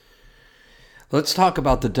Let's talk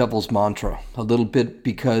about the devil's mantra a little bit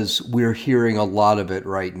because we're hearing a lot of it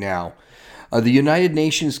right now. The United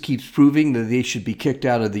Nations keeps proving that they should be kicked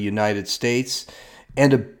out of the United States,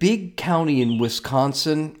 and a big county in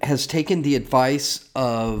Wisconsin has taken the advice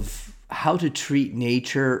of how to treat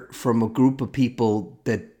nature from a group of people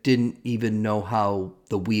that didn't even know how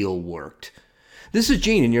the wheel worked. This is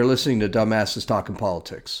Gene, and you're listening to Dumbasses Talking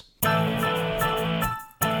Politics.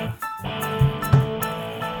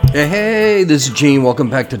 Hey, this is Gene. Welcome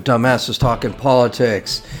back to Dumbasses Talking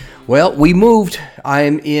Politics. Well, we moved.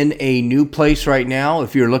 I'm in a new place right now.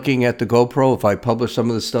 If you're looking at the GoPro, if I publish some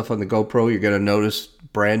of the stuff on the GoPro, you're going to notice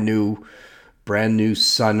brand new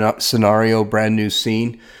scenario, brand new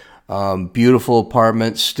scene. Beautiful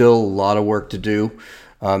apartment, still a lot of work to do.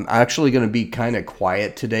 I'm actually going to be kind of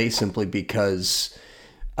quiet today simply because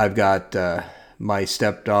I've got my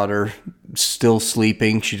stepdaughter still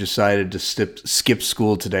sleeping. She decided to skip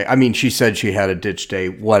school today. I mean, she said she had a ditch day,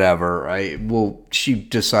 whatever. She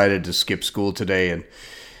decided to skip school today, and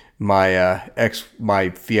my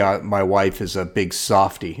wife is a big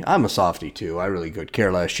softie. I'm a softie too. I really could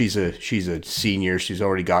care less. She's a senior. She's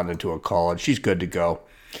already gotten into a college. She's good to go.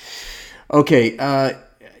 Okay,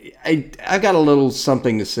 I got a little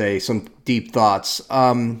something to say, some deep thoughts.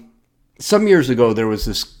 Some years ago, there was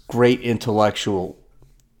this great intellectual,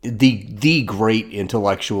 the great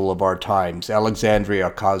intellectual of our times,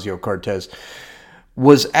 Alexandria Ocasio-Cortez,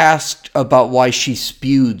 was asked about why she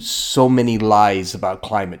spewed so many lies about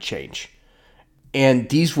climate change. And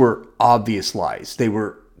these were obvious lies. They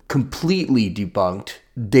were completely debunked.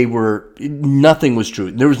 Nothing was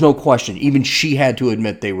true. There was no question. Even she had to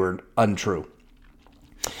admit they were untrue.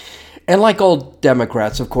 And like all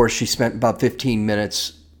Democrats, of course, she spent about 15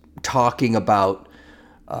 minutes talking about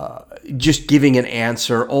just giving an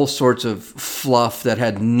answer, all sorts of fluff that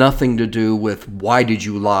had nothing to do with why did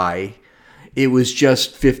you lie. It was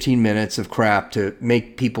just 15 minutes of crap to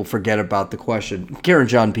make people forget about the question. Karen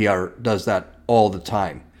Jean-Pierre does that all the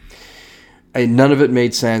time. And none of it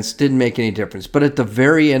made sense, didn't make any difference. But at the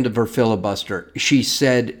very end of her filibuster, she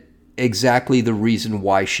said exactly the reason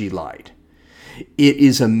why she lied. It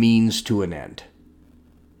is a means to an end.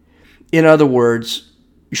 In other words,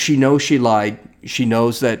 she knows she lied. She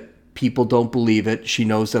knows that people don't believe it. She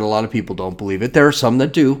knows that a lot of people don't believe it. There are some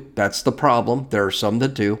that do. That's the problem. There are some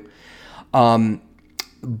that do.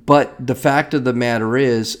 But the fact of the matter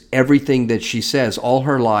is, everything that she says, all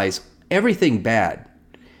her lies, everything bad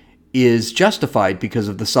is justified because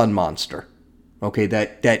of the sun monster. Okay,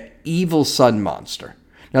 that evil sun monster.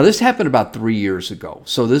 Now, this happened about 3 years ago.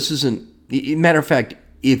 So this isn't, matter of fact,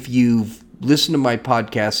 if you've listened to my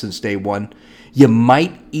podcast since day one, you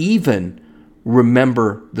might even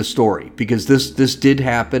remember the story because this did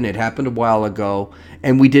happen. It happened a while ago,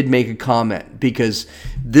 and we did make a comment because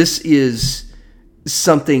this is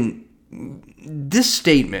something, this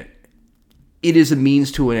statement, it is a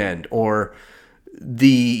means to an end, or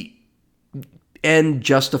the end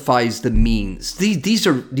justifies the means.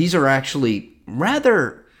 These are actually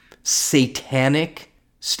rather satanic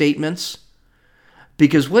statements,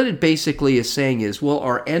 because what it basically is saying is, well,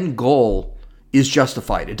 our end goal is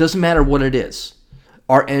justified. It doesn't matter what it is.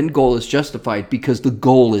 Our end goal is justified because the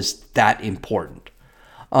goal is that important.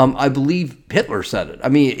 I believe Hitler said it. I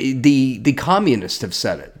mean, the communists have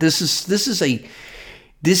said it. This is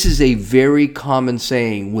a very common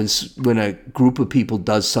saying when a group of people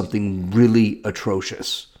does something really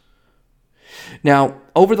atrocious. Now,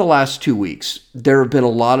 over the last 2 weeks, there have been a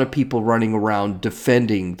lot of people running around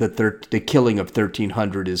defending the killing of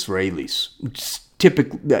 1,300 Israelis.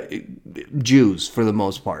 Typically Jews, for the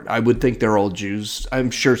most part. I would think they're all Jews.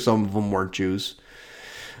 I'm sure some of them weren't Jews.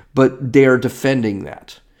 But they are defending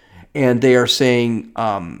that. And they are saying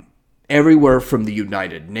everywhere from the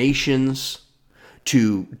United Nations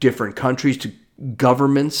to different countries to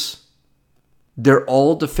governments, they're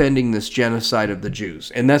all defending this genocide of the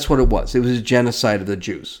Jews. And that's what it was. It was a genocide of the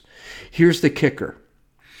Jews. Here's the kicker.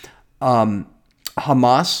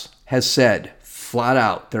 Hamas has said flat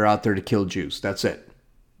out, they're out there to kill Jews. That's it.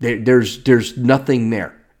 There's nothing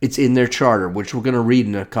there. It's in their charter, which we're going to read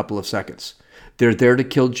in a couple of seconds. They're there to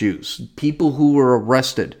kill Jews. People who were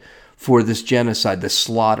arrested for this genocide, this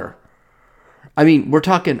slaughter. I mean, we're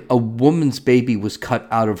talking a woman's baby was cut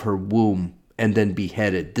out of her womb and then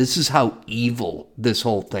beheaded. This is how evil this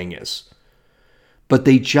whole thing is. But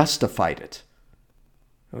they justified it.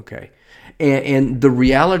 Okay. And the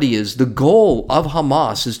reality is the goal of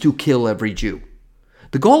Hamas is to kill every Jew.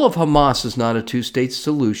 The goal of Hamas is not a two-state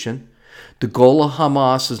solution. The goal of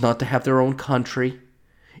Hamas is not to have their own country,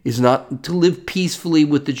 is not to live peacefully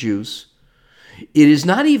with the Jews. It is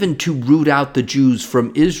not even to root out the Jews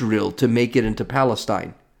from Israel to make it into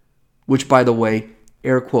Palestine, which, by the way,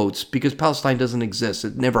 air quotes, because Palestine doesn't exist.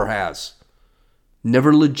 It never has.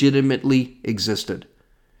 Never legitimately existed.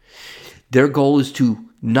 Their goal is to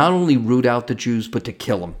not only root out the Jews, but to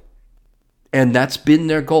kill them. And that's been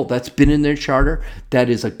their goal. That's been in their charter. That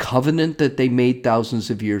is a covenant that they made thousands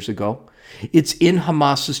of years ago. It's in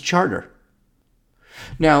Hamas's charter.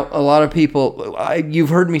 Now, a lot of people, you've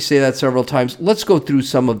heard me say that several times. Let's go through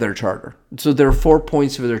some of their charter. So there are 4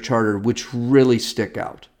 points of their charter which really stick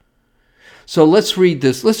out. So let's read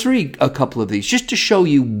this. Let's read a couple of these just to show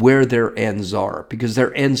you where their ends are, because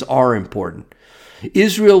their ends are important.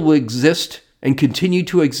 Israel will exist and continue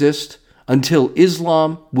to exist until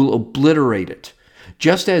Islam will obliterate it,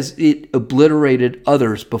 just as it obliterated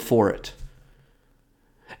others before it.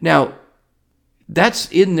 Now,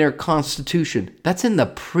 that's in their constitution. That's in the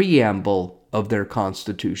preamble of their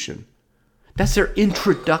constitution. That's their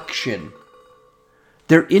introduction.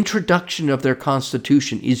 Their introduction of their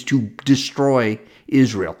constitution is to destroy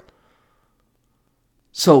Israel.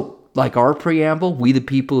 So, like our preamble, we the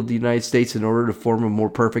people of the United States in order to form a more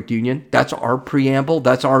perfect union, that's our preamble,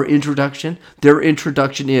 that's our introduction. Their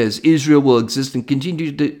introduction is Israel will exist and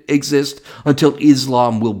continue to exist until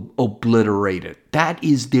Islam will obliterate it. That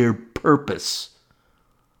is their purpose.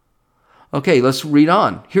 Okay, let's read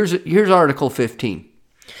on. Here's Article 15.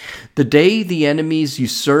 The day the enemies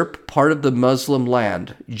usurp part of the Muslim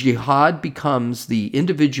land, jihad becomes the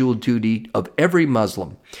individual duty of every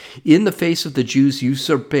Muslim. In the face of the Jews'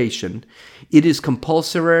 usurpation, it is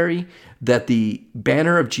compulsory that the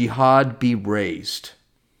banner of jihad be raised.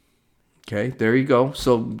 Okay, there you go.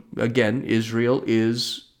 So again, Israel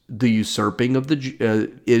is the usurping of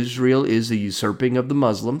the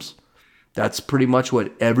Muslims. That's pretty much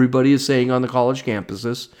what everybody is saying on the college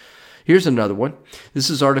campuses. Here's another one. This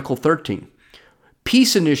is Article 13.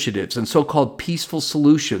 Peace initiatives and so-called peaceful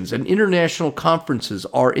solutions and international conferences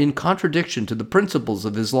are in contradiction to the principles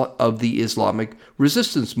of the Islamic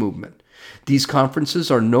resistance movement. These conferences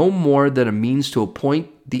are no more than a means to appoint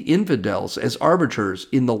the infidels as arbiters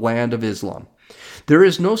in the land of Islam. There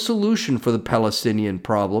is no solution for the Palestinian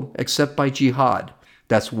problem except by jihad.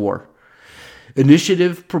 That's war.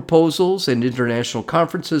 Initiative proposals and international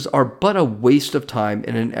conferences are but a waste of time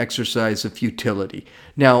and an exercise of futility.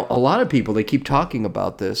 Now, a lot of people, they keep talking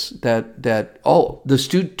about this, the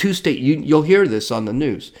two-state, you'll hear this on the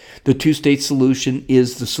news. The two-state solution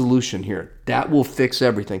is the solution here. That will fix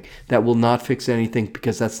everything. That will not fix anything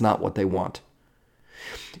because that's not what they want.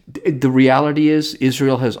 The reality is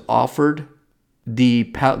Israel has offered the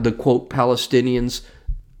quote, Palestinians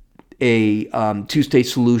a two-state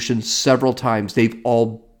solution several times. They've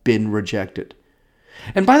all been rejected.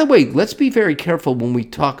 And by the way, let's be very careful when we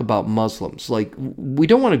talk about Muslims. Like, we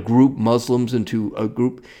don't want to group Muslims into a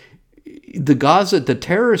group. The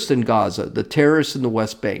terrorists in Gaza, the terrorists in the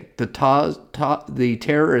West Bank, the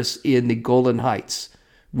terrorists in the Golan Heights,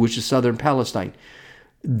 which is southern Palestine,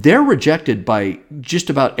 they're rejected by just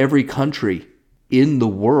about every country in the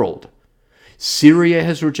world. Syria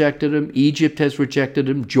has rejected him. Egypt has rejected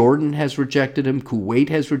him. Jordan has rejected him. Kuwait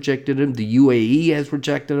has rejected him. The UAE has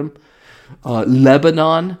rejected him.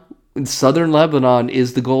 Lebanon, southern Lebanon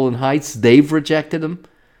is the Golan Heights. They've rejected him.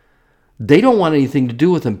 They don't want anything to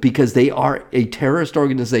do with him because they are a terrorist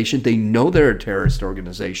organization. They know they're a terrorist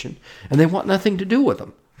organization, and they want nothing to do with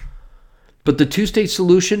them. But the two-state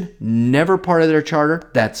solution, never part of their charter.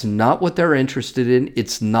 That's not what they're interested in.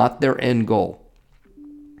 It's not their end goal.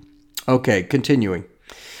 Okay, continuing.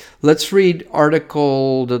 Let's read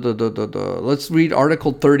Article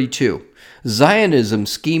 32. Zionism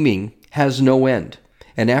scheming has no end.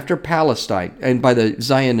 And after Palestine, and by the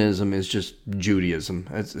Zionism is just Judaism.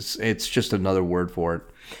 It's just another word for it.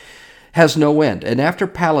 Has no end. And after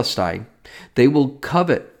Palestine, they will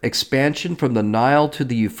covet expansion from the Nile to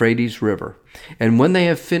the Euphrates River. And when they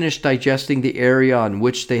have finished digesting the area on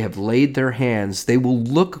which they have laid their hands, they will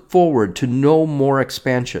look forward to no more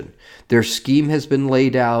expansion. Their scheme has been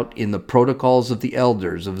laid out in the protocols of the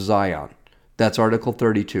elders of Zion. That's Article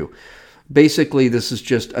 32. Basically, this is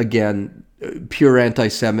just, again, pure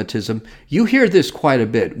anti-Semitism. You hear this quite a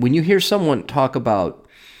bit. When you hear someone talk about,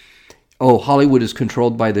 Hollywood is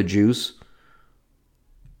controlled by the Jews,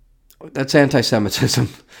 that's anti-Semitism.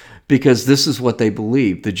 Because this is what they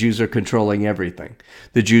believe. The Jews are controlling everything.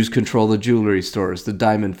 The Jews control the jewelry stores, the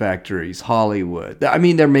diamond factories, Hollywood. I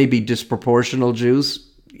mean, there may be disproportional Jews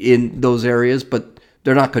in those areas, but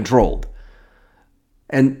they're not controlled.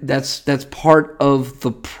 And that's part of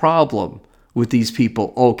the problem with these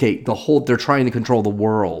people. Okay, they're trying to control the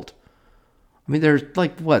world. I mean, there's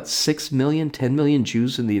 6 million, 10 million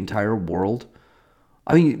Jews in the entire world.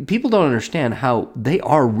 I mean, people don't understand how they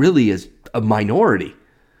are really a minority,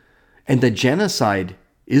 and that genocide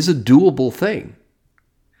is a doable thing.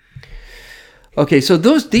 Okay, so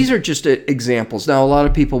these are just examples. Now, a lot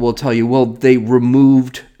of people will tell you, well, they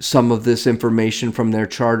removed some of this information from their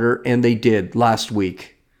charter, and they did last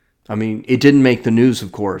week. I mean, it didn't make the news,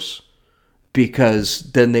 of course,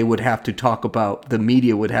 because then they would have to talk about, the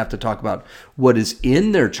media would have to talk about what is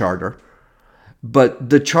in their charter. But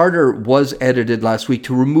the charter was edited last week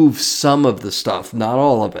to remove some of the stuff, not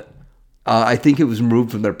all of it. I think it was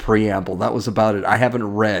removed from their preamble. That was about it. I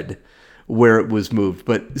haven't read where it was moved,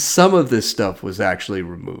 but some of this stuff was actually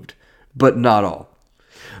removed, but not all.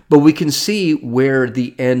 But we can see where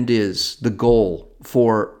the end is, the goal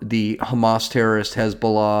for the Hamas terrorist,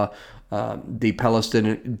 Hezbollah,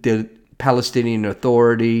 the Palestinian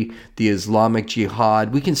Authority, the Islamic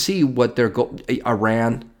Jihad. We can see what their goal,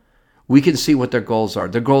 Iran. We can see what their goals are.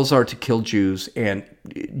 Their goals are to kill Jews and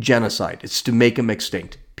genocide. It's to make them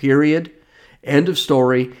extinct. Period. End of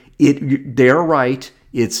story. They're right.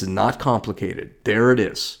 It's not complicated. There it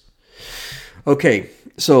is. Okay,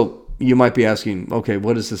 so you might be asking, okay,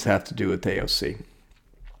 what does this have to do with AOC?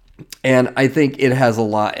 And I think it has a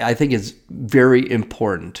lot. I think it's very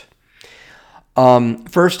important.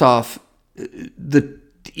 First off,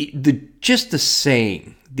 just the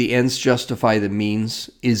saying, the ends justify the means,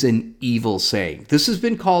 is an evil saying. This has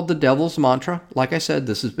been called the devil's mantra. Like I said,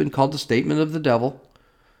 this has been called the statement of the devil.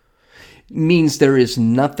 It means there is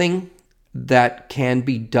nothing that can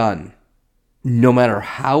be done, no matter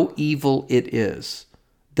how evil it is,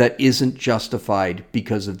 that isn't justified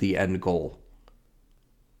because of the end goal.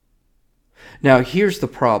 Now, here's the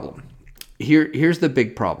problem. Here's the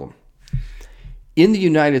big problem. In the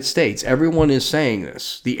United States, everyone is saying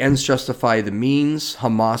this. The ends justify the means.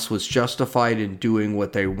 Hamas was justified in doing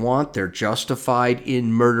what they want. They're justified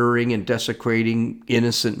in murdering and desecrating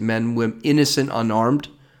innocent men, women, innocent, unarmed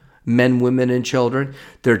men, women, and children.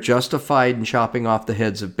 They're justified in chopping off the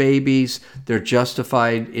heads of babies. They're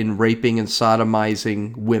justified in raping and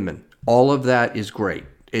sodomizing women. All of that is great.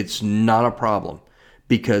 It's not a problem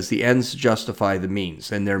because the ends justify the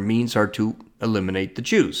means, and their means are to eliminate the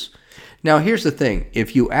Jews. Now, here's the thing.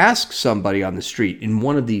 If you ask somebody on the street in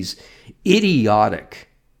one of these idiotic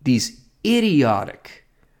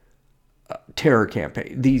terror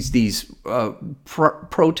campaigns, these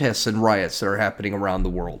protests and riots that are happening around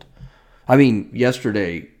the world. I mean,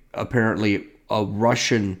 yesterday, apparently a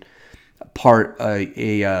Russian part,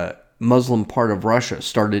 a Muslim part of Russia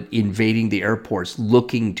started invading the airports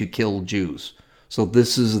looking to kill Jews. So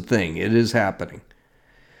this is a thing. It is happening.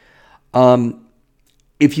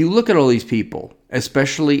 If you look at all these people,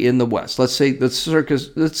 especially in the West, let's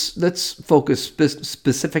focus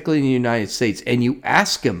specifically in the United States, and you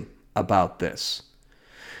ask them about this,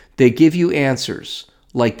 they give you answers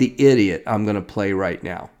like the idiot I'm going to play right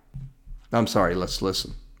now. I'm sorry, let's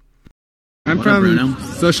listen. I'm from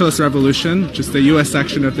Socialist Revolution, just the U.S.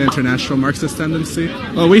 section of the International Marxist Tendency.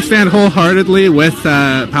 Well, we stand wholeheartedly with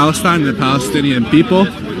Palestine and the Palestinian people.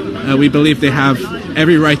 We believe they have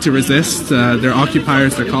every right to resist. They're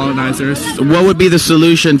occupiers, they're colonizers. What would be the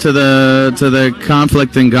solution to the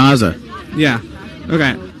conflict in Gaza? Yeah.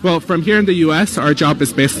 Okay. Well, from here in the U.S., our job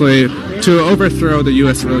is basically to overthrow the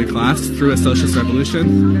U.S. ruling class through a socialist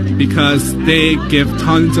revolution because they give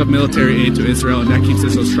tons of military aid to Israel, and that keeps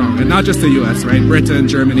Israel strong. And not just the U.S., right? Britain,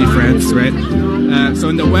 Germany, France, right? So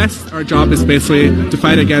in the West, our job is basically to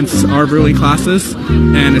fight against our ruling classes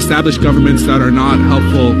and establish governments that are not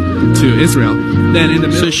helpful to Israel. Then in the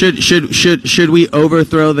middle, so should we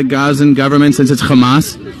overthrow the Gazan government since it's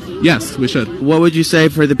Hamas? Yes, we should. What would you say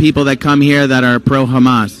for the people that come here that are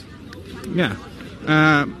pro-Hamas? Yeah.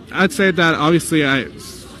 I'd say that obviously I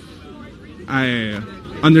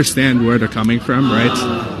understand where they're coming from, right?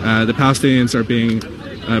 The Palestinians are being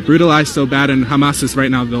brutalized so bad, and Hamas is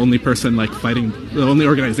right now the only person fighting, the only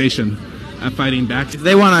organization fighting back. If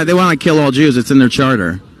they want to kill all Jews, it's in their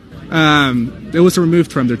charter. It was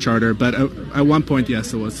removed from their charter, but at one point,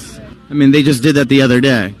 yes, it was. I mean, they just did that the other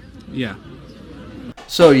day. Yeah.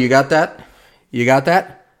 So you got that? You got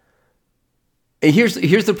that? And here's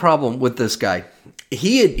the problem with this guy.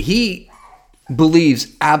 He believes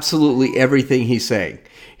absolutely everything he's saying.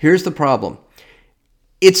 Here's the problem.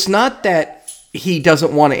 It's not that he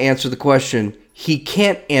doesn't want to answer the question. He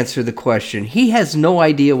can't answer the question. He has no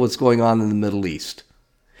idea what's going on in the Middle East.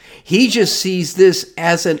 He just sees this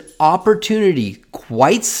as an opportunity,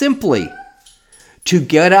 quite simply, to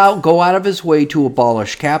go out of his way to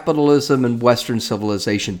abolish capitalism and Western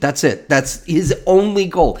civilization. That's it. That's his only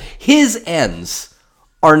goal. His ends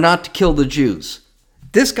are not to kill the Jews.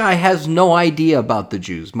 This guy has no idea about the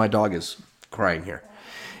Jews. My dog is crying here.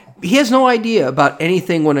 he has no idea about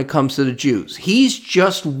anything when it comes to the Jews. He's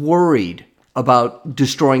just worried about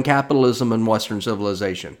destroying capitalism and Western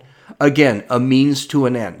civilization. Again, a means to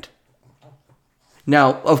an end.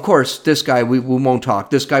 Now, of course, this guy, we won't talk.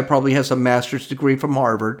 This guy probably has a master's degree from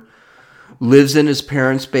Harvard, lives in his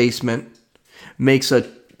parents' basement, makes a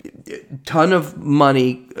ton of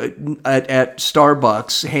money at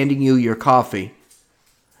Starbucks handing you your coffee,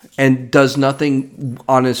 and does nothing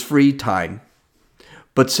on his free time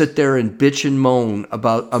but sit there and bitch and moan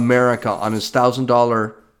about America on his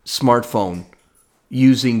 $1,000 smartphone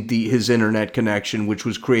using his internet connection, which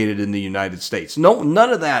was created in the United States. No,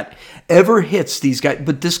 none of that ever hits these guys.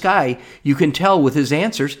 But this guy, you can tell with his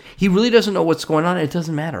answers, he really doesn't know what's going on. It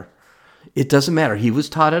doesn't matter. It doesn't matter. He was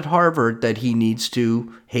taught at Harvard that he needs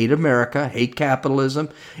to hate America, hate capitalism.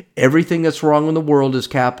 Everything that's wrong in the world is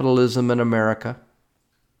capitalism and America.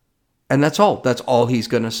 And that's all. That's all he's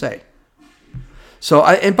going to say. So,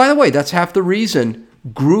 and by the way, that's half the reason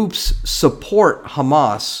groups support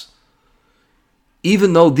Hamas,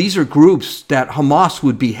 even though these are groups that Hamas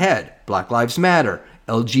would behead. Black Lives Matter,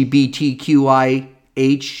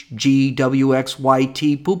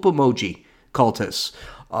 LGBTQIHGWXYT poop emoji cultists,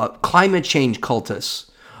 climate change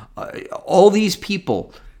cultists, all these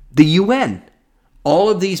people, the UN, all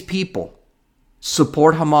of these people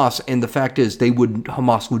support Hamas, and the fact is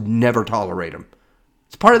Hamas would never tolerate them.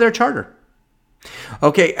 It's part of their charter.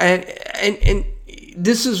 Okay, and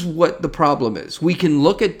this is what the problem is. We can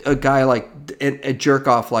look at a guy like a jerk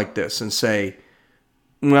off like this and say,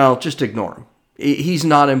 well, just ignore him. He's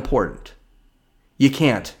not important. You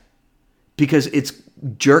can't, because it's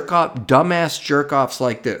dumbass jerk offs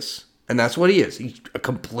like this, and that's what he is. He's a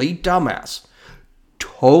complete dumbass.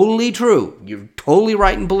 Totally true. You're totally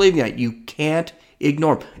right in believing that. You can't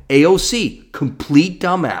ignore him. AOC, complete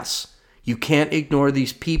dumbass. You can't ignore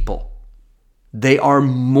these people. They are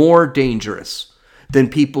more dangerous than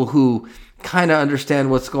people who kind of understand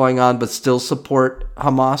what's going on but still support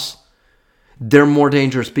Hamas. They're more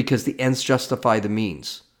dangerous because the ends justify the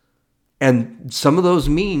means. And some of those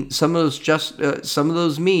means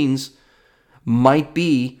might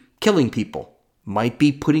be killing people, might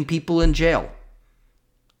be putting people in jail.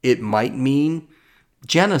 It might mean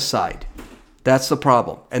genocide. That's the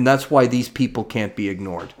problem. And that's why these people can't be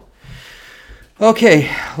ignored. Okay,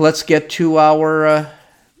 let's get to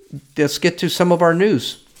some of our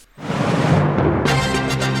news.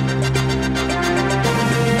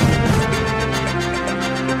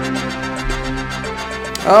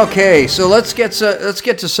 Okay, so let's get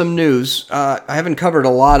to some news. I haven't covered a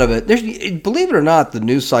lot of it. Believe it or not, the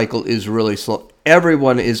news cycle is really slow.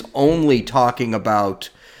 Everyone is only talking about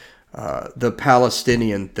the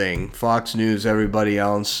Palestinian thing. Fox News, everybody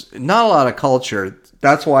else. Not a lot of culture.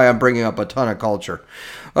 That's why I'm bringing up a ton of culture.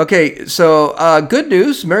 Okay, so good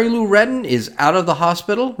news. Mary Lou Retton is out of the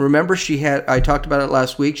hospital. Remember, I talked about it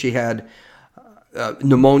last week. She had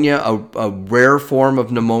pneumonia, a rare form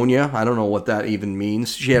of pneumonia. I don't know what that even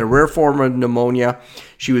means. She had a rare form of pneumonia.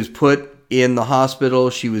 She was put in the hospital.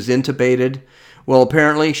 She was intubated. Well,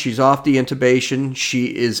 apparently, she's off the intubation. She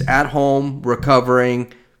is at home,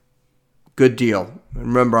 recovering. Good deal.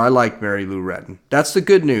 Remember, I like Mary Lou Retton. That's the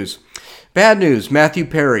good news. Bad news, Matthew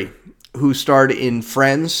Perry, who starred in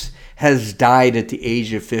Friends, has died at the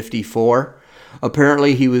age of 54.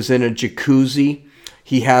 Apparently, he was in a jacuzzi.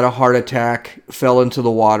 He had a heart attack, fell into the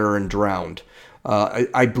water, and drowned.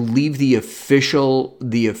 I believe the official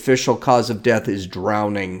cause of death is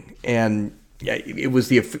drowning, and it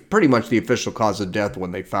was pretty much the official cause of death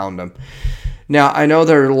when they found him. Now, I know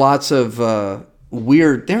there are lots of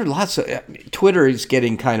Twitter is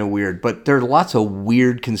getting kind of weird, but there are lots of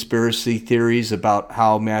weird conspiracy theories about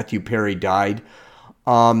how Matthew Perry died.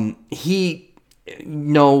 The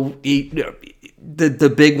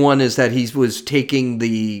big one is that he was taking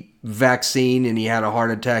the vaccine and he had a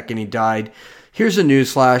heart attack and he died. Here's a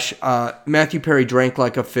newsflash. Matthew Perry drank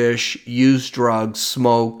like a fish, used drugs,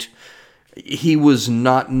 smoked. He was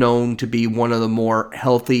not known to be one of the more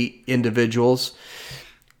healthy individuals.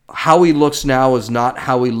 How he looks now is not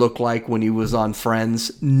how he looked like when he was on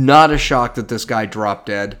Friends. Not a shock that this guy dropped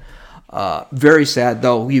dead. Very sad,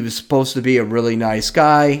 though. He was supposed to be a really nice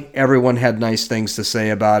guy. Everyone had nice things to say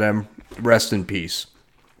about him. Rest in peace.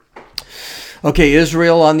 Okay,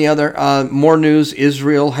 Israel on the other, more news.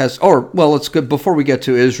 Israel has, it's good before we get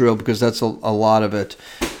to Israel because that's a lot of it.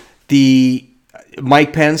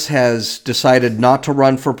 Mike Pence has decided not to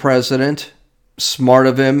run for president. Smart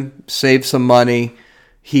of him, save some money.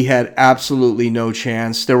 He had absolutely no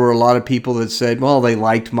chance. There were a lot of people that said, well, they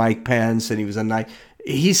liked Mike Pence and he was a nice.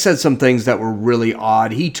 He said some things that were really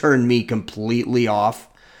odd. He turned me completely off.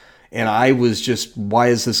 And I was just, why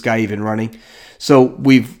is this guy even running? So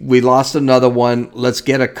we lost another one. Let's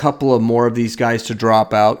get a couple of more of these guys to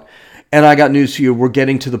drop out. And I got news for you. We're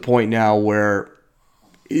getting to the point now where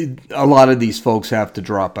a lot of these folks have to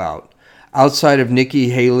drop out. Outside of Nikki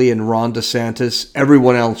Haley and Ron DeSantis,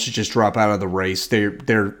 everyone else should just drop out of the race.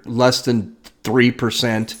 They're less than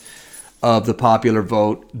 3% of the popular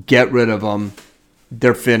vote. Get rid of them.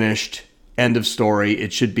 They're finished. End of story.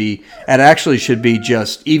 It should be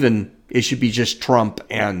just Trump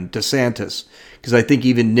and DeSantis, because I think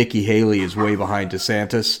even Nikki Haley is way behind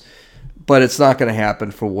DeSantis, but it's not going to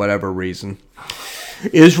happen for whatever reason.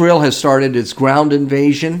 Israel has started its ground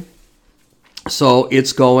invasion, so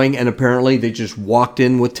it's going, and apparently they just walked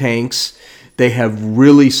in with tanks. They have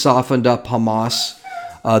really softened up Hamas.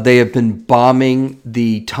 They have been bombing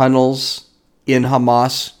the tunnels in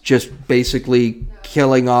Hamas, just basically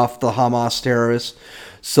killing off the Hamas terrorists.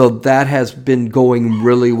 So that has been going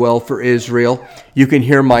really well for Israel. You can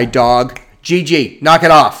hear my dog, Gigi, knock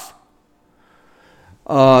it off.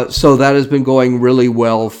 So that has been going really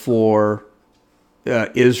well for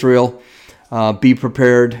Israel. Be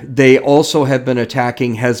prepared. They also have been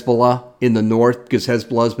attacking Hezbollah in the north, because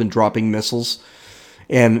Hezbollah has been dropping missiles,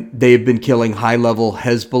 and they've been killing high-level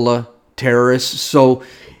Hezbollah terrorists. So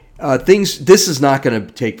this is not going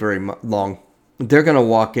to take very long. They're going to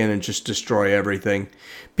walk in and just destroy everything.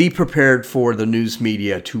 Be prepared for the news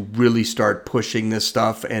media to really start pushing this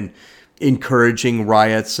stuff and encouraging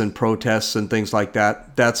riots and protests and things like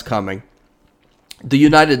that. That's coming. The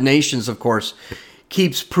United Nations, of course,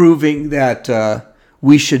 keeps proving that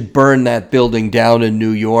we should burn that building down in New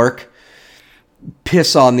York,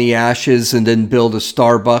 piss on the ashes, and then build a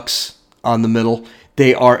Starbucks on the middle.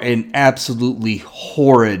 They are an absolutely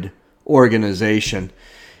horrid organization.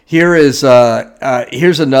 Here's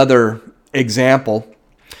another example.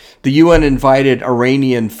 The UN invited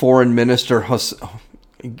Iranian Foreign Minister,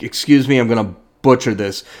 excuse me, I'm going to butcher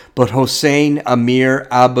this, but Hossein Amir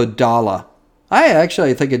Abdallah. I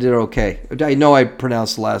think I did okay. I know I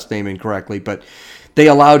pronounced the last name incorrectly, but they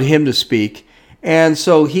allowed him to speak. And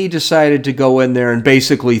so he decided to go in there and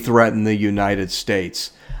basically threaten the United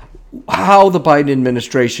States. How the Biden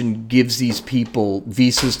administration gives these people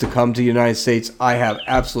visas to come to the United States, I have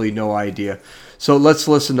absolutely no idea. So let's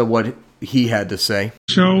listen to what he had to say.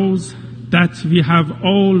 Shows that we have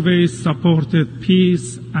always supported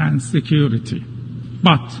peace and security.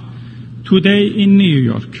 But today in New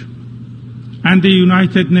York and the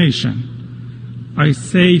United Nations, I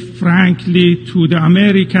say frankly to the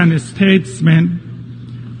American statesmen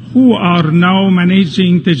who are now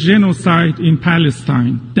managing the genocide in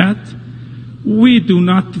Palestine that we do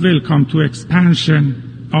not welcome to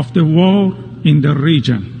expansion of the war in the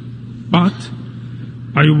region. But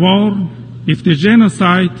I warn, if the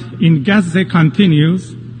genocide in Gaza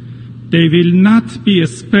continues, they will not be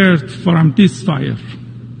spared from this fire.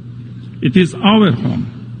 It is our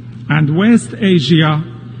home, and West Asia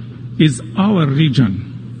is our region.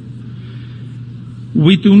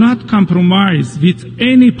 We do not compromise with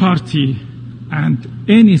any party and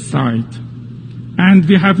any side, and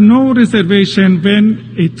we have no reservation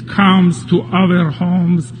when it comes to our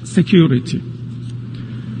home's security.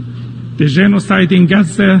 The genocide in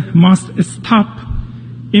Gaza must stop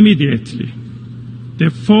immediately. The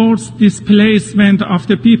forced displacement of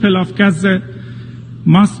the people of Gaza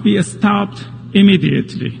must be stopped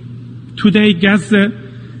immediately. Today, Gaza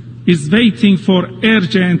is waiting for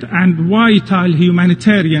urgent and vital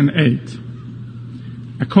humanitarian aid.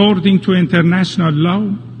 According to international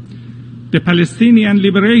law, the Palestinian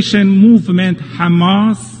Liberation Movement,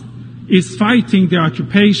 Hamas, is fighting the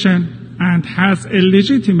occupation and has a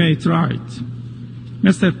legitimate right.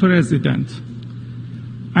 Mr. President,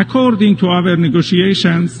 according to our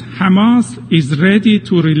negotiations, Hamas is ready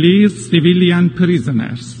to release civilian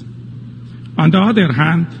prisoners. On the other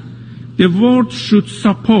hand, the world should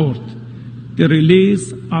support the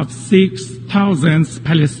release of 6,000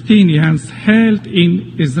 Palestinians held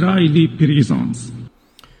in Israeli prisons.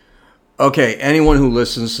 Okay, anyone who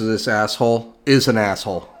listens to this asshole is an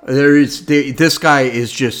asshole. This guy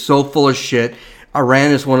is just so full of shit.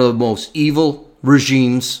 Iran is one of the most evil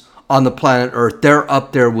regimes on the planet Earth. They're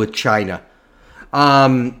up there with China.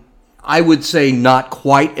 I would say not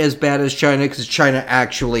quite as bad as China, because China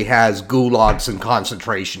actually has gulags and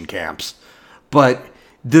concentration camps. But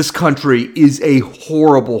this country is a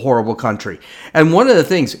horrible, horrible country. And one of the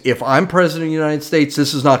things, if I'm president of the United States,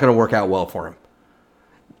 this is not going to work out well for him.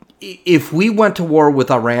 If we went to war with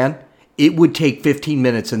Iran, it would take 15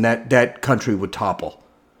 minutes and that country would topple.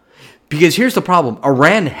 Because here's the problem.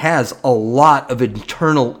 Iran has a lot of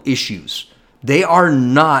internal issues. They are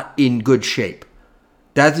not in good shape.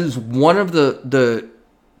 That is one of the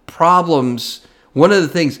problems, one of the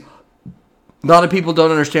things a lot of people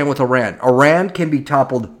don't understand with Iran. Iran can be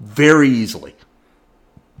toppled very easily.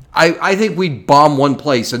 I think we'd bomb one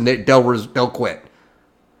place and they'll quit.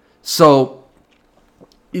 So,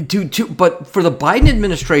 but for the Biden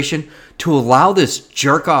administration to allow this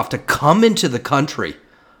jerk off to come into the country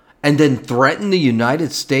and then threaten the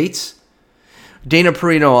United States. Dana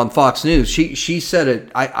Perino on Fox News, she said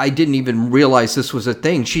it. I didn't even realize this was a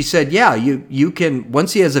thing. She said, yeah, you can,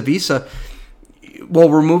 once he has a visa, well,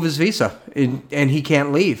 remove his visa and he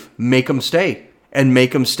can't leave. Make him stay and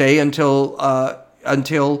make him stay until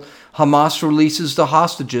Hamas releases the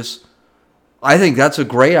hostages. I think that's a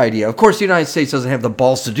great idea. Of course, the United States doesn't have the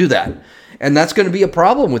balls to do that. And that's going to be a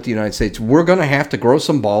problem with the United States. We're going to have to grow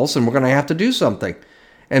some balls and we're going to have to do something.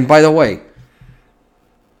 And by the way,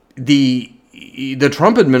 the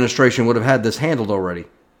Trump administration would have had this handled already.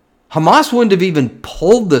 Hamas wouldn't have even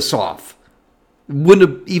pulled this off. Wouldn't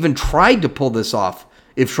have even tried to pull this off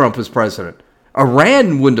if Trump was president.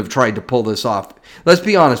 Iran wouldn't have tried to pull this off. Let's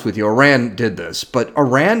be honest with you. Iran did this. But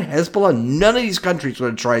Iran, Hezbollah, none of these countries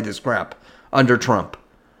would have tried this crap under Trump.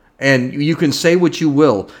 And you can say what you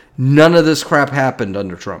will. None of this crap happened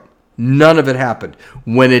under Trump. None of it happened.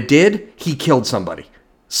 When it did, he killed somebody.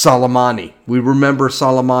 Soleimani. We remember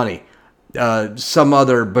Soleimani. Some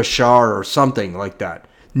other Bashar or something like that.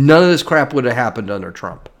 None of this crap would have happened under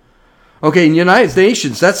Trump. Okay, in the United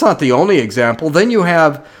Nations, that's not the only example. Then you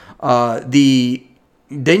have the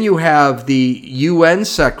UN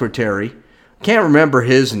secretary, can't remember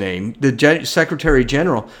his name, the Secretary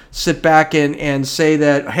General, sit back and say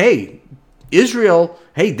that, hey, Israel,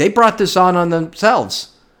 hey, they brought this on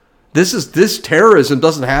themselves. This terrorism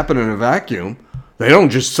doesn't happen in a vacuum. They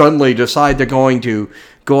don't just suddenly decide they're going to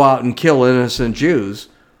go out and kill innocent Jews.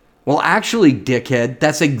 Well, actually, dickhead,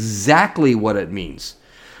 that's exactly what it means.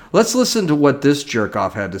 Let's listen to what this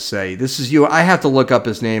jerk-off had to say. This is you. I have to look up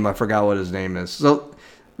his name. I forgot what his name is. So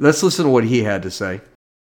let's listen to what he had to say.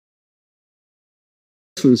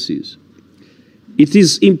 Excellencies, it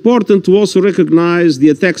is important to also recognize the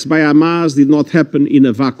attacks by Hamas did not happen in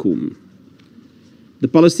a vacuum. The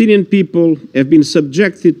Palestinian people have been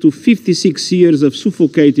subjected to 56 years of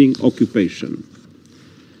suffocating occupation.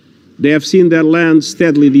 They have seen their land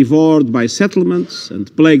steadily devoured by settlements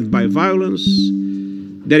and plagued by violence,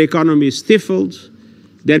 their economy stifled,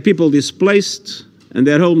 their people displaced, and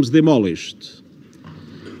their homes demolished.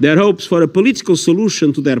 Their hopes for a political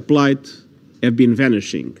solution to their plight have been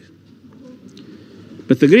vanishing.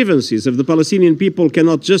 But the grievances of the Palestinian people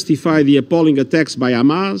cannot justify the appalling attacks by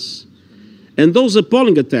Hamas, and those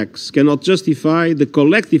appalling attacks cannot justify the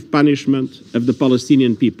collective punishment of the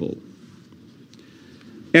Palestinian people.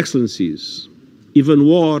 Excellencies, even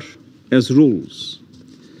war has rules.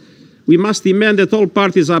 We must demand that all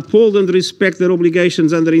parties uphold and respect their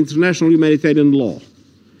obligations under international humanitarian law,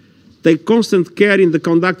 take constant care in the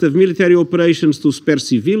conduct of military operations to spare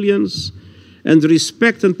civilians, and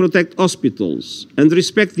respect and protect hospitals, and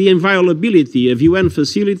respect the inviolability of UN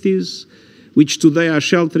facilities which today are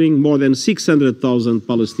sheltering more than 600,000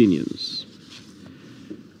 Palestinians.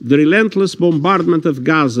 The relentless bombardment of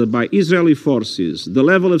Gaza by Israeli forces, the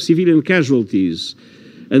level of civilian casualties,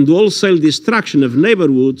 and the wholesale destruction of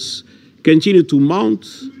neighborhoods continue to mount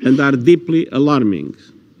and are deeply alarming.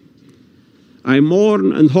 I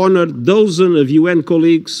mourn and honor dozens of UN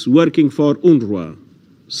colleagues working for UNRWA.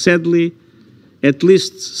 Sadly, at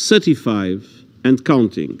least 35 and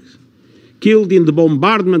counting, killed in the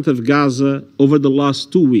bombardment of Gaza over the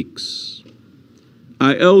last 2 weeks.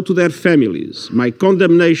 I owe to their families my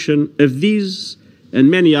condemnation of these and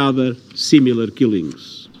many other similar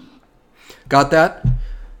killings. Got that?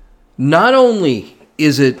 Not only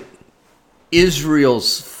is it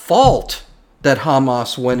Israel's fault that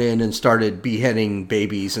Hamas went in and started beheading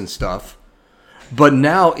babies and stuff, but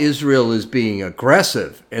now Israel is being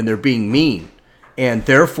aggressive and they're being mean. And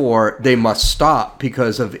therefore, they must stop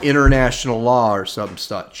because of international law or some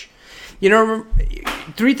such. You know,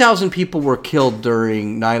 3,000 people were killed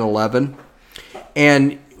during 9/11,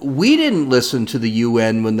 and we didn't listen to the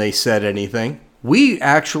UN when they said anything. We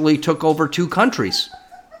actually took over 2 countries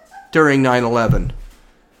during 9/11.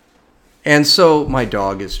 And so, my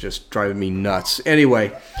dog is just driving me nuts.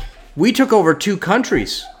 Anyway, we took over 2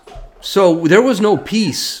 countries. So there was no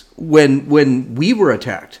peace when we were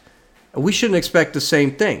attacked. We shouldn't expect the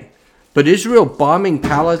same thing. But Israel bombing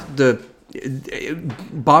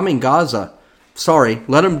Gaza, sorry,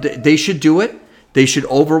 let them. They should do it. They should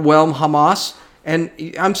overwhelm Hamas. And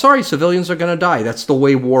I'm sorry, civilians are going to die. That's the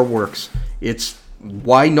way war works. It's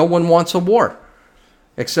why no one wants a war.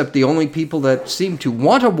 Except the only people that seem to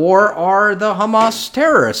want a war are the Hamas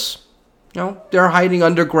terrorists. They're hiding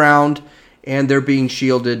underground and they're being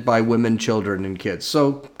shielded by women, children, and kids.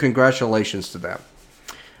 So congratulations to them.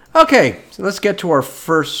 Okay, so let's get to our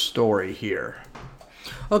first story here.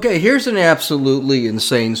 Okay, here's an absolutely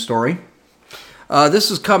insane story.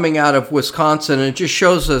 This is coming out of Wisconsin, and it just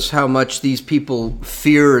shows us how much these people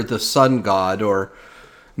fear the sun god, or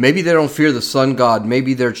maybe they don't fear the sun god.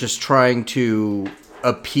 Maybe they're just trying to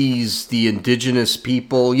appease the indigenous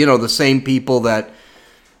people, the same people that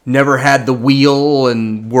never had the wheel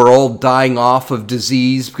and were all dying off of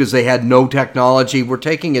disease because they had no technology. We're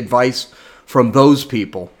taking advice from those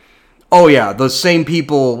people. Oh yeah, those same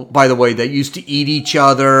people, by the way, that used to eat each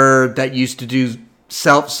other, that used to do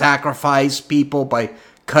self-sacrifice people by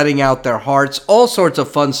cutting out their hearts, all sorts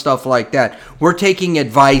of fun stuff like that. We're taking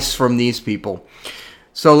advice from these people.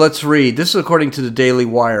 So let's read. This is according to the Daily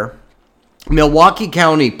Wire. Milwaukee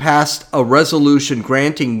County passed a resolution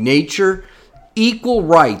granting nature equal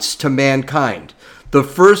rights to mankind, the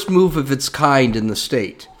first move of its kind in the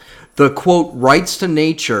state. The, quote, rights to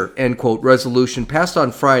nature, end quote, resolution passed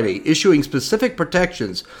on Friday, issuing specific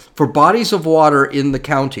protections for bodies of water in the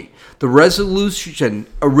county. The resolution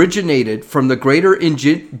originated from the greater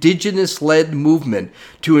indigenous-led movement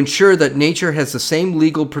to ensure that nature has the same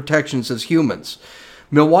legal protections as humans.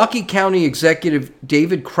 Milwaukee County Executive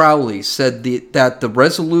David Crowley said that the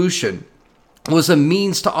resolution was a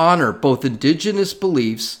means to honor both indigenous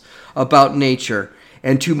beliefs about nature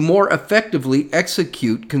and to more effectively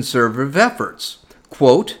execute conservative efforts.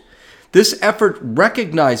 Quote, this effort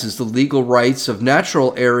recognizes the legal rights of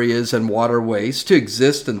natural areas and waterways to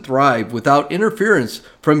exist and thrive without interference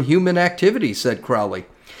from human activity, said Crowley.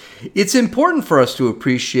 It's important for us to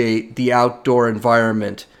appreciate the outdoor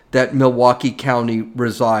environment that Milwaukee County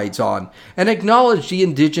resides on, and acknowledge the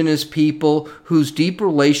indigenous people whose deep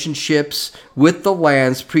relationships with the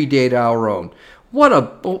lands predate our own.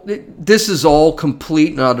 This is all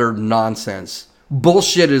complete and utter nonsense.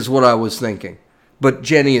 Bullshit is what I was thinking. But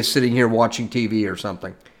Jenny is sitting here watching TV or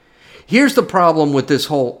something. Here's the problem with this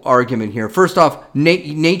whole argument here. First off,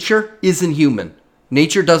 nature isn't human.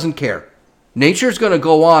 Nature doesn't care. Nature's going to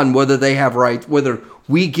go on whether they have rights, whether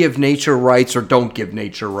we give nature rights or don't give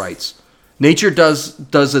nature rights. Nature does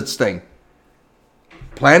its thing.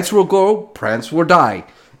 Plants will grow, plants will die.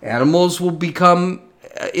 Animals will become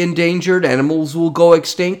endangered, animals will go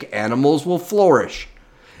extinct, animals will flourish.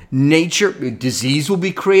 Disease will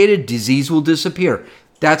be created, disease will disappear.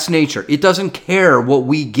 That's nature. It doesn't care what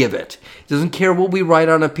we give it. It doesn't care what we write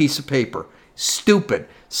on a piece of paper. Stupid.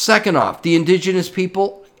 Second off, the indigenous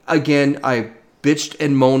people, again, I bitched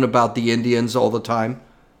and moaned about the Indians all the time,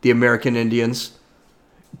 the American Indians,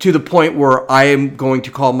 to the point where I am going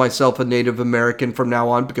to call myself a Native American from now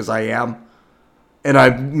on, because I am.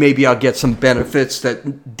 And maybe I'll get some benefits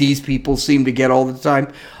that these people seem to get all the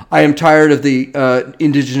time. I am tired of the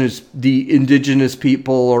indigenous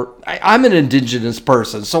people, or I'm an indigenous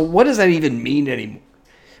person. So what does that even mean anymore?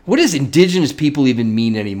 What does indigenous people even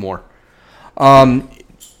mean anymore?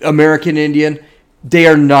 American Indian, they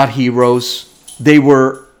are not heroes. They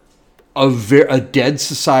were a dead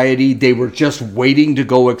society. They were just waiting to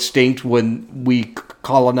go extinct when we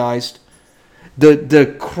colonized.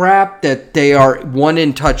 The crap that they are one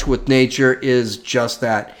in touch with nature is just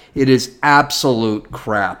that. It is absolute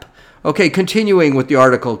crap. Okay, continuing with the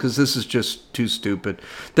article, because this is just too stupid.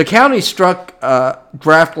 The county struck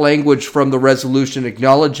draft language from the resolution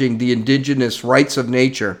acknowledging the indigenous rights of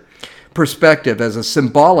nature perspective as a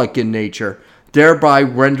symbolic in nature, thereby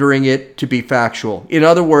rendering it to be factual. In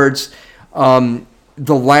other words, the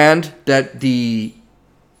land that the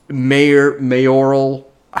mayoral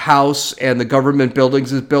house and the government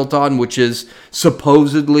buildings is built on, which is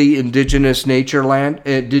supposedly indigenous land,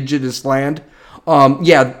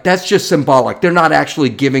 that's just symbolic. They're not actually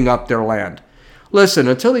giving up their land. Listen,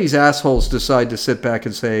 until these assholes decide to sit back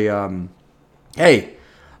and say, hey,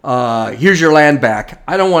 here's your land back,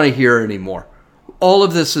 I don't want to hear anymore. All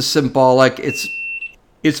of this is symbolic.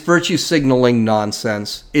 It's virtue signaling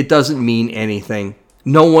nonsense. It doesn't mean anything.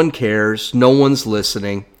 No one cares. No one's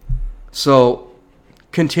listening. So,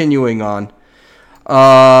 continuing on.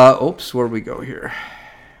 Where do we go here?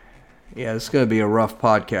 Yeah, it's going to be a rough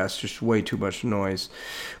podcast. Just way too much noise.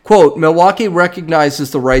 Quote, Milwaukee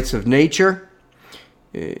recognizes the rights of nature,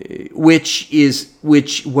 which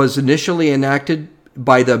was initially enacted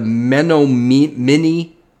by the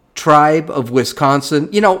Menominee tribe of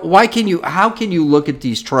Wisconsin. How can you look at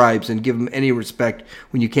these tribes and give them any respect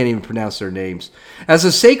when you can't even pronounce their names? As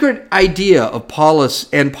a sacred idea of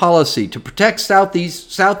policy to protect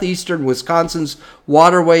southeastern Wisconsin's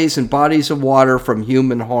waterways and bodies of water from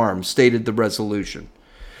human harm, stated the resolution.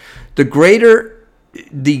 The greater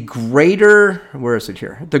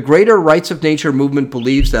rights of nature movement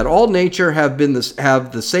believes that all nature have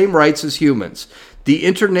the same rights as humans. The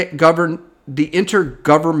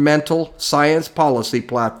Intergovernmental Science Policy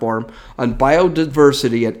Platform on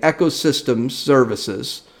Biodiversity and Ecosystems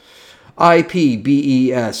Services,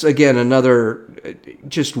 IPBES, again, another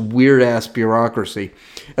just weird-ass bureaucracy,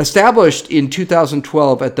 established in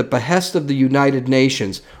 2012 at the behest of the United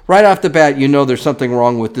Nations. Right off the bat, you know there's something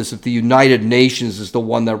wrong with this if the United Nations is the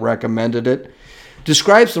one that recommended it.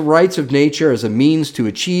 Describes the rights of nature as a means to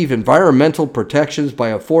achieve environmental protections by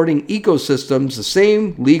affording ecosystems the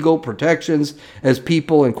same legal protections as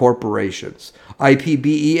people and corporations.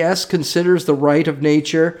 IPBES considers the right of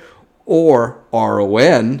nature, or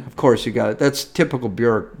RON, of course you got it, that's typical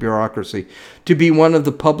bureaucracy, to be one of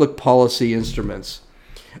the public policy instruments.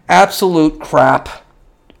 Absolute crap.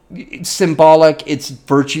 It's symbolic, it's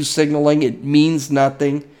virtue signaling, it means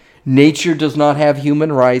nothing. Nature does not have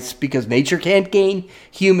human rights because nature can't gain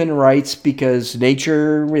human rights because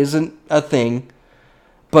nature isn't a thing.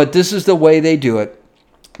 But this is the way they do it.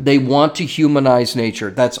 They want to humanize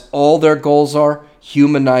nature. That's all their goals are,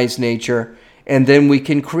 humanize nature. And then we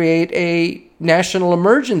can create a national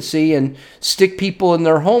emergency and stick people in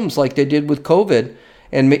their homes like they did with COVID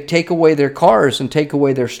and take away their cars and take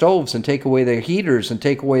away their stoves and take away their heaters and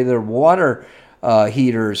take away their water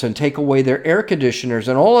heaters and take away their air conditioners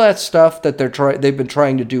and all that stuff that they've been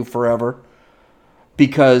trying to do forever,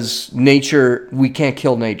 because nature, we can't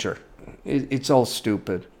kill nature. It's all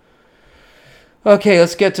stupid. Okay,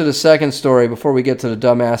 let's get to the second story before we get to the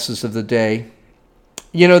dumbasses of the day.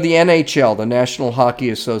 The NHL, the National Hockey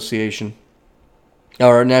Association,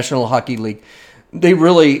 or National Hockey League,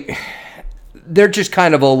 they're just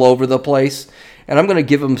kind of all over the place, and I'm going to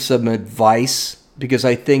give them some advice because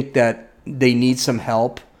I think that they need some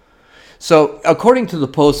help. So, according to the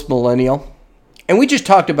Post Millennial, and we just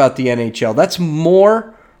talked about the NHL, that's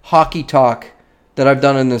more hockey talk that I've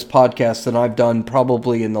done in this podcast than I've done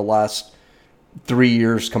probably in the last 3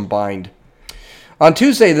 years combined. On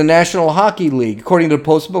Tuesday, the National Hockey League, according to the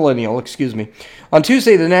Post Millennial, on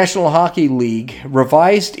Tuesday, the National Hockey League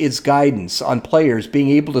revised its guidance on players being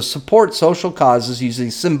able to support social causes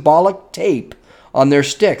using symbolic tape on their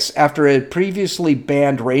sticks after it had previously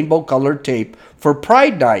banned rainbow-colored tape for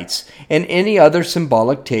Pride Nights and any other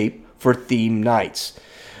symbolic tape for theme nights.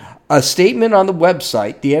 A statement on the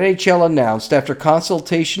website, the NHL announced after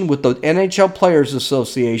consultation with the NHL Players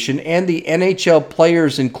Association and the NHL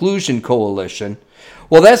Players Inclusion Coalition.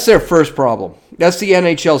 Well, that's their first problem. That's the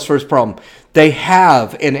NHL's first problem. They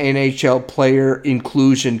have an NHL Player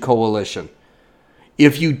Inclusion Coalition.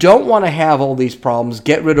 If you don't want to have all these problems,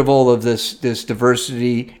 get rid of all of this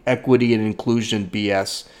diversity, equity, and inclusion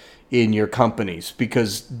BS in your companies,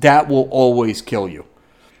 because that will always kill you.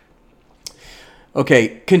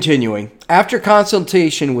 Okay, continuing. After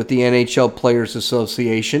consultation with the NHL Players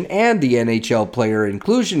Association and the NHL Player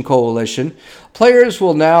Inclusion Coalition, players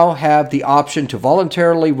will now have the option to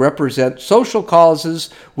voluntarily represent social causes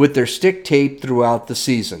with their stick tape throughout the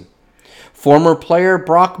season. Former player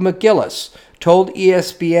Brock McGillis told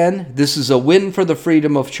ESPN, "This is a win for the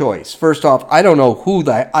freedom of choice." First off, I don't know who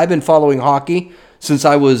that. I've been following hockey since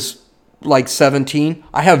I was like 17.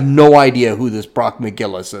 I have no idea who this Brock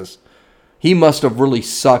McGillis is. He must have really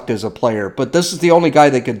sucked as a player, but this is the only guy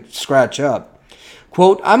that could scratch up.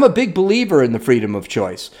 Quote, "I'm a big believer in the freedom of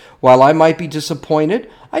choice. While I might be disappointed,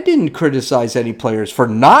 I didn't criticize any players for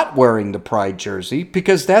not wearing the Pride jersey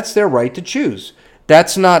because that's their right to choose."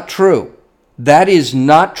 That's not true. That is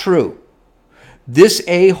not true. This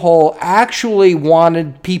a-hole actually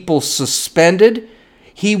wanted people suspended.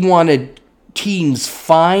 He wanted teams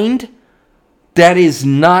fined. That is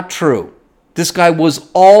not true. This guy was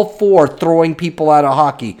all for throwing people out of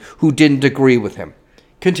hockey who didn't agree with him.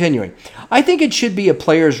 Continuing. "I think it should be a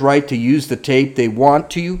player's right to use the tape they want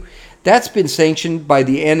to. That's been sanctioned by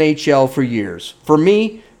the NHL for years. For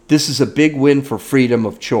me, this is a big win for freedom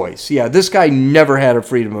of choice." Yeah, this guy never had a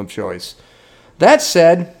freedom of choice. That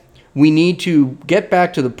said, we need to get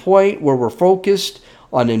back to the point where we're focused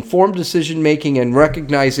on informed decision-making and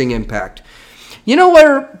recognizing impact. You know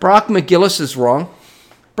where Brock McGillis is wrong?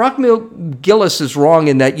 Brock McGillis is wrong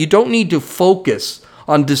in that you don't need to focus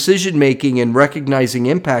on decision-making and recognizing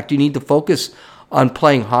impact. You need to focus on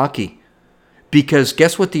playing hockey. Because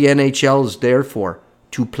guess what the NHL is there for?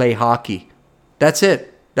 To play hockey. That's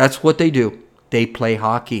it. That's what they do. They play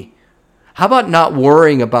hockey. How about not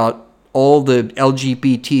worrying about all the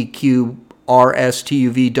LGBTQ,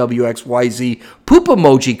 RSTUV, WXYZ poop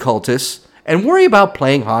emoji cultists and worry about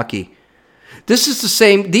playing hockey? This is the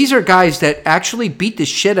same. These are guys that actually beat the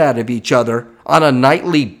shit out of each other on a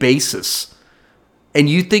nightly basis. And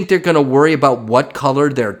you think they're going to worry about what color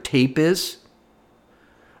their tape is?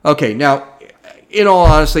 Okay, now, in all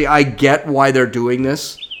honesty, I get why they're doing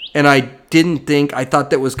this. And I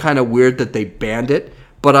thought that was kind of weird that they banned it.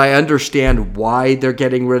 But I understand why they're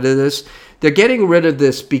getting rid of this. They're getting rid of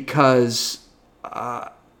this because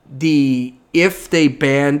if they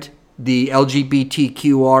banned the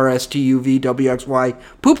LGBTQRSTUVWXY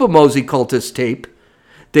poop emoji cultist tape,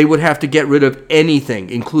 they would have to get rid of anything,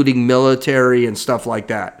 including military and stuff like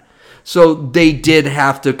that. So they did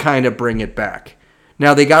have to kind of bring it back.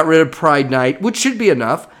 Now they got rid of Pride Night, which should be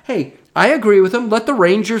enough. Hey, I agree with them. Let the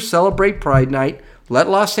Rangers celebrate Pride Night. Let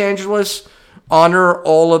Los Angeles honor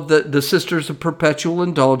all of the Sisters of Perpetual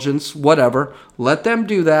Indulgence, whatever. Let them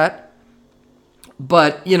do that.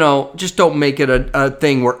 But, just don't make it a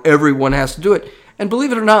thing where everyone has to do it. And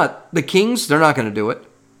believe it or not, the Kings, they're not going to do it.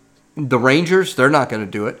 The Rangers, they're not going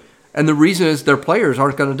to do it. And the reason is their players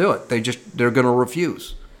aren't going to do it. They're going to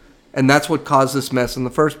refuse. And that's what caused this mess in the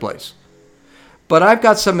first place. But I've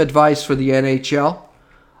got some advice for the NHL.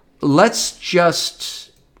 Let's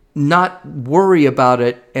just not worry about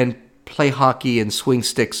it and play hockey and swing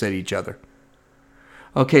sticks at each other.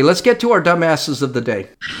 Okay, let's get to our dumbasses of the day.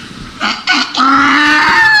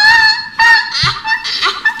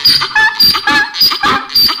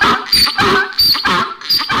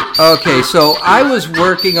 Okay, so I was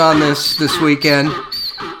working on this weekend,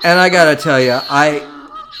 and I gotta tell you,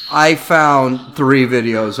 I found 3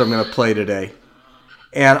 videos I'm gonna play today,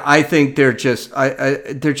 and I think they're just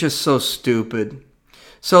they're just so stupid.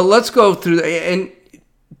 So let's go through, and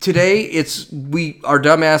today our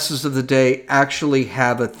dumbasses of the day actually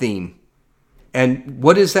have a theme, and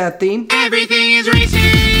what is that theme? Everything is racist.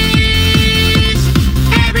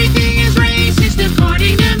 Everything is racist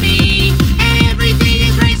according to me. Everything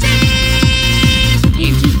is racist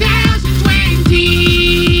in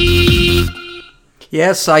 2020.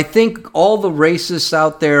 Yes, I think all the racists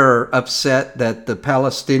out there are upset that the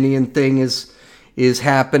Palestinian thing is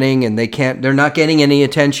happening and they're not getting any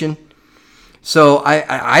attention. So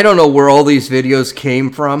I don't know where all these videos came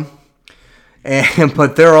from,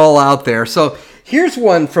 but they're all out there. So here's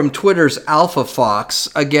one from Twitter's Alpha Fox.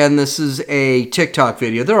 Again, this is a TikTok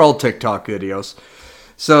video. They're all TikTok videos.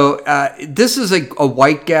 So this is a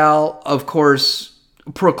white gal, of course,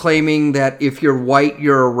 proclaiming that if you're white,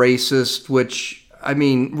 you're a racist, which, I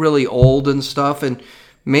mean, really old and stuff. And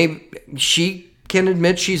maybe she can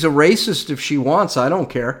admit she's a racist if she wants. I don't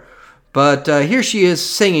care. But here she is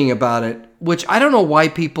singing about it, which I don't know why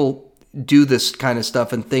people do this kind of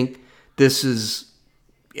stuff and think this is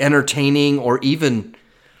entertaining or even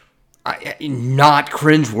not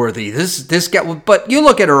cringeworthy. This guy, but you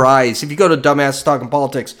look at her eyes. If you go to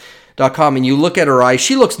dumbasstalkingpolitics.com and you look at her eyes,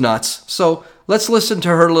 she looks nuts. So let's listen to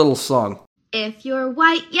her little song. If you're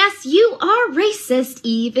white, yes, you are racist,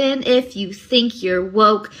 even if you think you're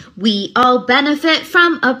woke. We all benefit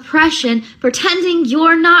from oppression. Pretending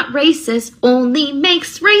you're not racist only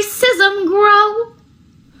makes racism grow.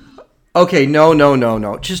 Okay,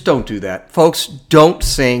 no. Just don't do that. Folks, don't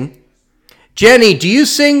sing. Jenny, do you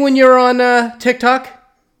sing when you're on TikTok?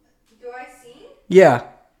 Do I sing? Yeah.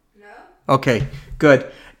 No. Okay,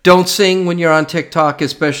 good. Don't sing when you're on TikTok,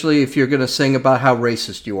 especially if you're going to sing about how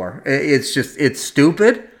racist you are. It's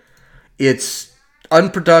stupid. It's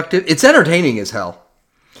unproductive. It's entertaining as hell.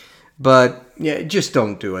 But yeah, just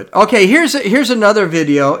don't do it. Okay, here's another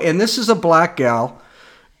video, and this is a black gal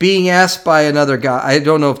being asked by another guy. I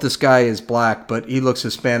don't know if this guy is black, but he looks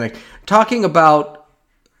Hispanic, talking about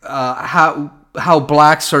how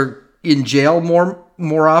blacks are in jail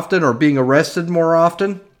more often or being arrested more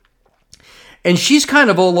often. And she's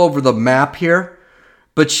kind of all over the map here.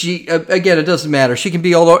 But she, again, it doesn't matter. She can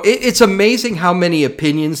be all over. It's amazing how many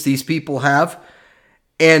opinions these people have.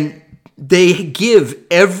 And they give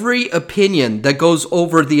every opinion that goes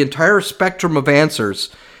over the entire spectrum of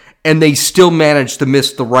answers. And they still manage to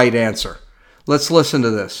miss the right answer. Let's listen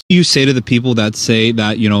to this. You say to the people that say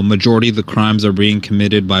that, majority of the crimes are being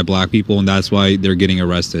committed by black people and that's why they're getting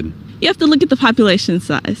arrested. You have to look at the population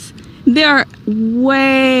size. There are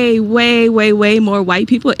way, way, way, way more white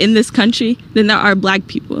people in this country than there are black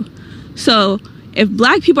people. So if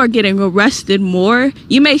black people are getting arrested more,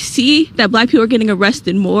 you may see that black people are getting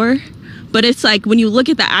arrested more. But it's like when you look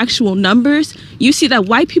at the actual numbers, you see that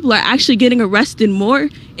white people are actually getting arrested more.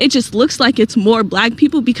 It just looks like it's more black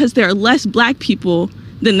people because there are less black people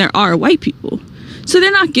than there are white people. So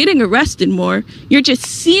they're not getting arrested more. You're just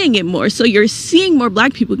seeing it more. So you're seeing more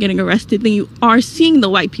black people getting arrested than you are seeing the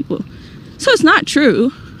white people. So it's not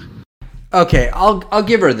true. Okay, I'll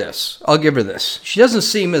give her this. She doesn't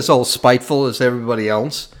seem as all spiteful as everybody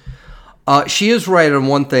else. She is right on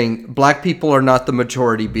one thing. Black people are not the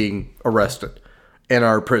majority being arrested in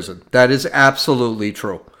our prison. That is absolutely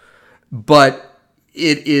true. But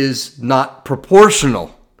it is not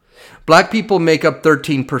proportional. Black people make up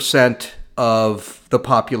 13% of the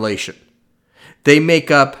population. They make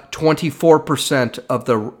up 24% of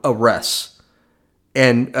the arrests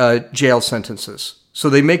and jail sentences. So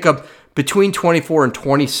they make up between 24 and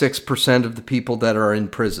 26% of the people that are in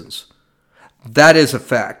prisons. That is a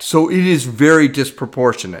fact. So it is very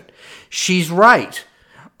disproportionate. She's right.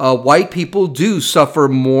 White people do suffer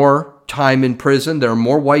more time in prison. There are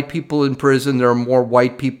more white people in prison. There are more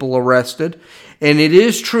white people arrested. And it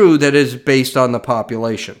is true that it is based on the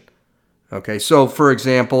population. Okay, so for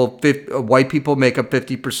example, white people make up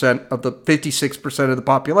 56% of the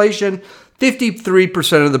population.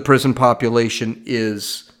 53% of the prison population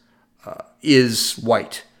is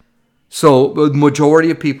white. So the majority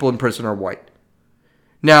of people in prison are white.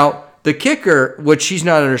 Now, the kicker, what she's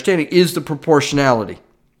not understanding, is the proportionality.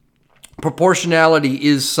 Proportionality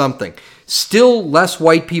is something. Still, less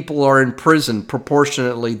white people are in prison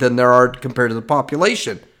proportionately than there are compared to the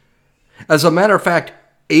population. As a matter of fact,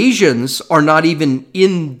 Asians are not even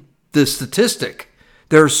in the statistic.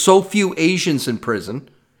 There are so few Asians in prison.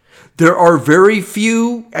 There are very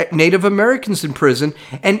few Native Americans in prison.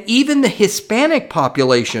 And even the Hispanic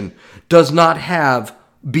population does not have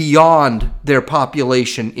beyond their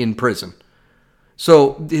population in prison.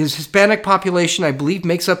 So his Hispanic population, I believe,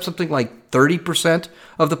 makes up something like 30%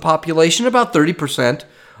 of the population. About 30%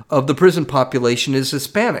 of the prison population is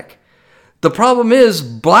Hispanic. The problem is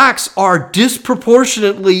blacks are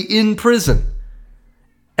disproportionately in prison.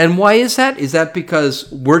 And why is that? Is that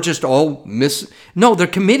because we're just all No, they're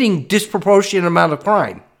committing disproportionate amount of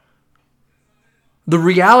crime. The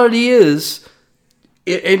reality is,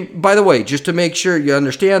 and by the way, just to make sure you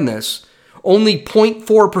understand this, only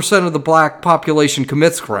 0.4% of the black population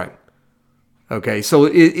commits crime. Okay, so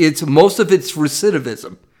it's most of it's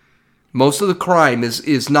recidivism. Most of the crime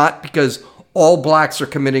is not because all blacks are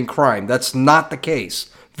committing crime. That's not the case.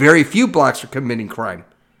 Very few blacks are committing crime.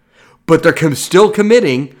 But they're still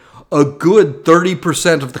committing a good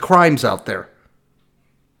 30% of the crimes out there.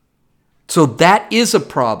 So that is a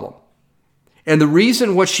problem. And the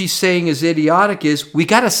reason what she's saying is idiotic is we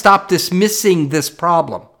got to stop dismissing this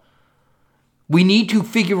problem. We need to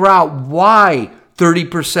figure out why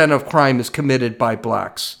 30% of crime is committed by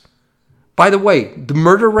blacks. By the way, the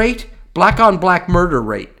murder rate, black on black murder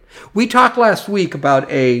rate. We talked last week about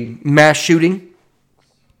a mass shooting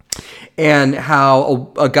and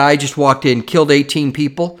how a guy just walked in, killed 18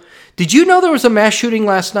 people. Did you know there was a mass shooting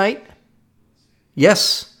last night?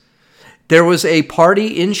 Yes. There was a party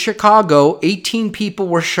in Chicago. 18 people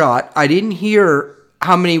were shot. I didn't hear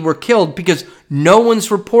how many were killed because no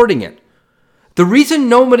one's reporting it. The reason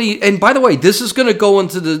nobody, and by the way, this is going to go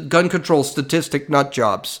into the gun control statistic nut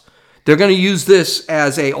jobs. They're going to use this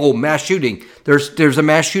as mass shooting. There's a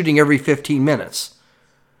mass shooting every 15 minutes.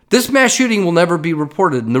 This mass shooting will never be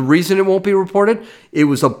reported. And the reason it won't be reported, it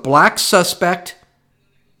was a black suspect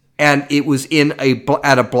and it was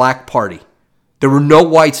at a black party. There were no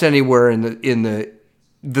whites anywhere in the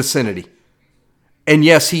vicinity. And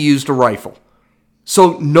yes, he used a rifle.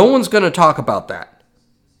 So no one's going to talk about that.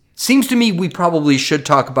 Seems to me we probably should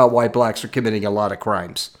talk about why blacks are committing a lot of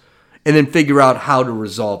crimes and then figure out how to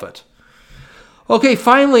resolve it. Okay,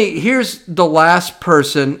 finally, here's the last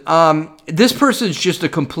person. This person's just a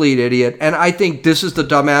complete idiot, and I think this is the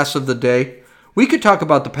dumbass of the day. We could talk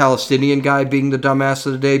about the Palestinian guy being the dumbass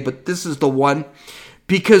of the day, but this is the one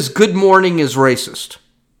because Good Morning is racist.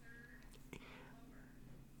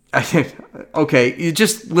 Okay, you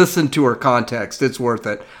just listen to her context. It's worth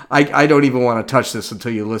it. I don't even want to touch this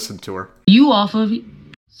until you listen to her. You off of it,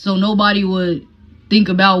 so nobody would think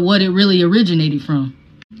about what it really originated from.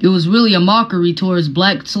 It was really a mockery towards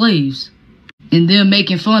black slaves and them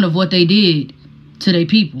making fun of what they did to their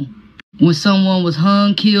people when someone was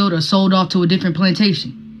hung, killed, or sold off to a different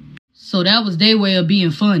plantation. So that was their way of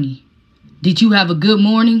being funny. Did you have a good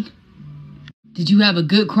morning? Did you have a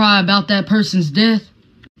good cry about that person's death?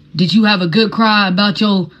 Did you have a good cry about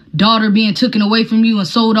your daughter being taken away from you and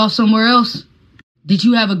sold off somewhere else? Did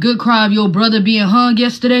you have a good cry of your brother being hung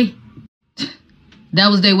yesterday? That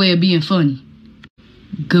was their way of being funny.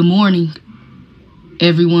 Good morning,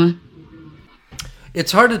 everyone.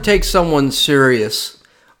 It's hard to take someone serious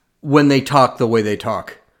when they talk the way they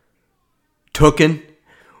talk. Tooken,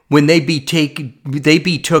 when they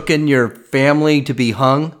betooken your family to be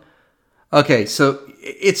hung. Okay, so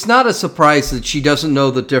it's not a surprise that she doesn't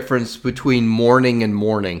know the difference between mourning and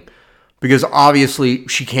mourning, because obviously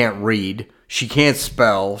she can't read, she can't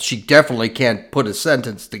spell, she definitely can't put a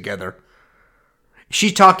sentence together.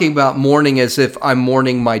 She's talking about mourning as if I'm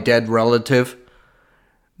mourning my dead relative.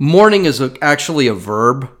 Mourning is actually a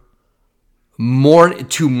verb.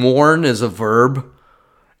 To mourn is a verb.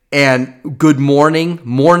 And good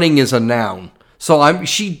morning is a noun. So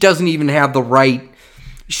she doesn't even have the right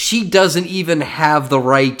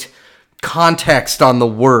context on the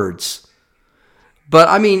words. But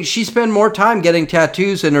I mean, she spent more time getting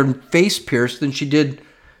tattoos and her face pierced than she did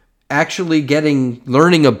actually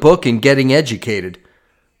learning a book and getting educated.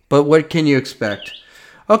 But what can you expect?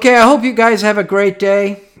 Okay, I hope you guys have a great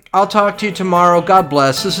day. I'll talk to you tomorrow. God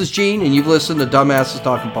bless. This is Gene, and you've listened to Dumbasses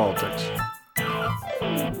Talking Politics.